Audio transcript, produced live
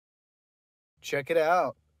Check it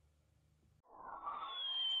out.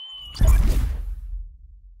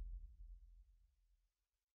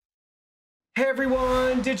 Hey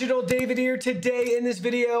everyone, Digital David here. Today in this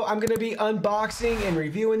video, I'm gonna be unboxing and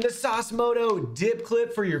reviewing the Saucemoto Dip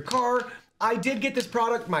Clip for your car. I did get this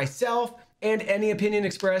product myself, and any opinion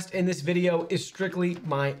expressed in this video is strictly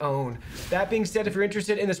my own. That being said, if you're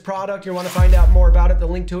interested in this product, you want to find out more about it, the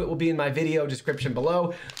link to it will be in my video description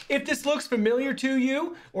below. If this looks familiar to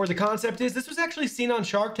you, or the concept is, this was actually seen on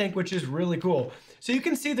Shark Tank, which is really cool. So you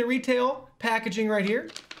can see the retail packaging right here.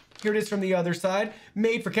 Here it is from the other side,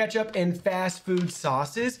 made for ketchup and fast food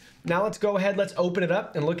sauces. Now let's go ahead, let's open it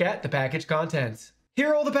up and look at the package contents.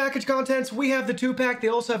 Here are all the package contents. We have the 2-pack. They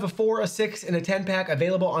also have a 4, a 6, and a 10-pack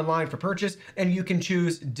available online for purchase, and you can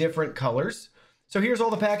choose different colors. So here's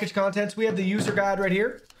all the package contents. We have the user guide right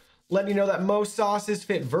here, letting you know that most sauces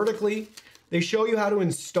fit vertically. They show you how to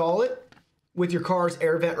install it with your car's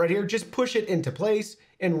air vent right here. Just push it into place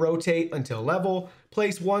and rotate until level.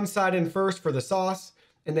 Place one side in first for the sauce,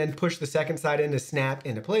 and then push the second side in to snap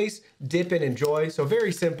into place. Dip and enjoy. So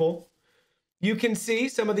very simple. You can see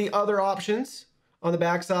some of the other options on the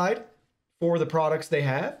back side for the products they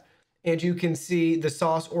have. And you can see the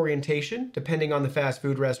sauce orientation depending on the fast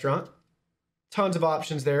food restaurant. Tons of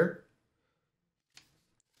options there.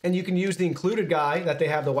 And you can use the included guide that they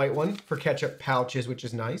have, the white one, for ketchup pouches, which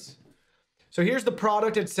is nice. So here's the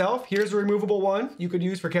product itself. Here's a removable one you could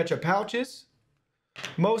use for ketchup pouches.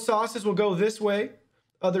 Most sauces will go this way.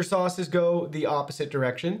 Other sauces go the opposite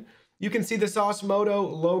direction. You can see the Saucemoto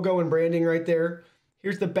logo and branding right there.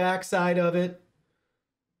 Here's the back side of it.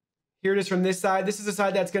 Here it is from this side. This is the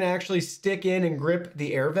side that's going to actually stick in and grip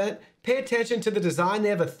the air vent. Pay attention to the design. They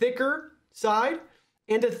have a thicker side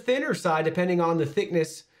and a thinner side depending on the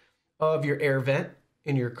thickness of your air vent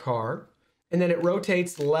in your car. And then it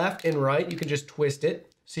rotates left and right. You can just twist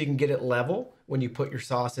it so you can get it level when you put your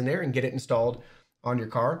sauce in there and get it installed on your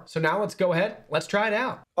car. So now let's go ahead. Let's try it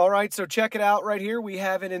out. All right, so check it out right here. We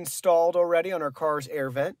have it installed already on our car's air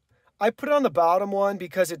vent. I put it on the bottom one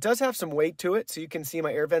because it does have some weight to it. So you can see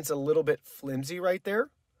my air vent's a little bit flimsy right there,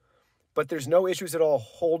 but there's no issues at all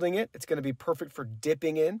holding it. It's going to be perfect for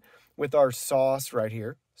dipping in with our sauce right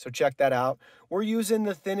here. So check that out. We're using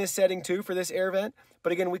the thinnest setting too for this air vent,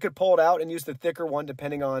 but again, we could pull it out and use the thicker one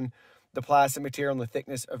depending on the plastic material and the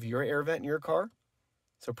thickness of your air vent in your car.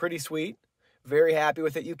 So pretty sweet. Very happy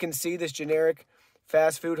with it. You can see this generic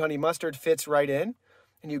fast food honey mustard fits right in,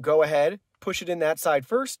 and you go ahead, push it in that side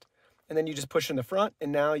first, and then you just push in the front,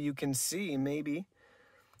 and now you can see maybe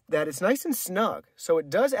that it's nice and snug. So it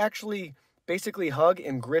does actually basically hug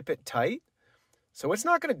and grip it tight. So it's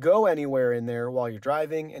not going to go anywhere in there while you're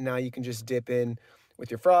driving, and now you can just dip in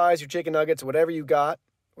with your fries, your chicken nuggets, whatever you got,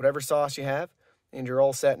 whatever sauce you have, and you're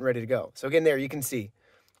all set and ready to go. So again, there you can see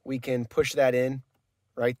we can push that in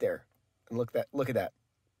right there. And look at that.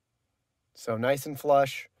 So nice and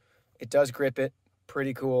flush. It does grip it.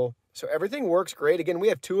 Pretty cool. So everything works great. Again, we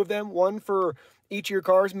have 2 of them. One for each of your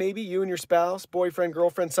cars, maybe you and your spouse, boyfriend,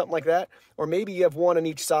 girlfriend, something like that. Or maybe you have one on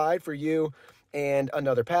each side for you and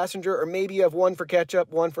another passenger. Or maybe you have one for ketchup,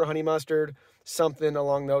 one for honey mustard, something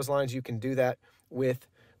along those lines. You can do that with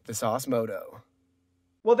the Saucemoto.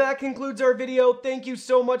 Well, that concludes our video. Thank you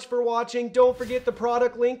so much for watching. Don't forget the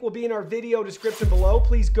product link will be in our video description below.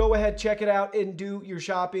 Please go ahead, check it out, and do your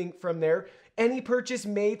shopping from there. Any purchase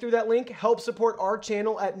made through that link helps support our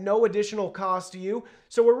channel at no additional cost to you.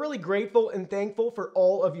 So we're really grateful and thankful for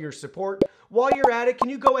all of your support. While you're at it, can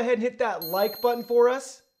you go ahead and hit that like button for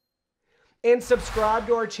us? And subscribe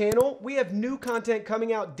to our channel. We have new content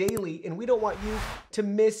coming out daily, and we don't want you to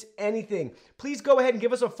miss anything. Please go ahead and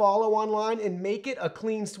give us a follow online and make it a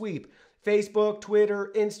clean sweep. Facebook,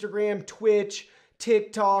 Twitter, Instagram, Twitch,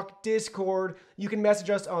 TikTok, Discord. You can message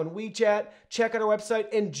us on WeChat. Check out our website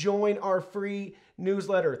and join our free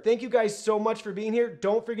newsletter. Thank you guys so much for being here.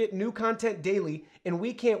 Don't forget, new content daily, and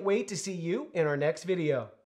we can't wait to see you in our next video.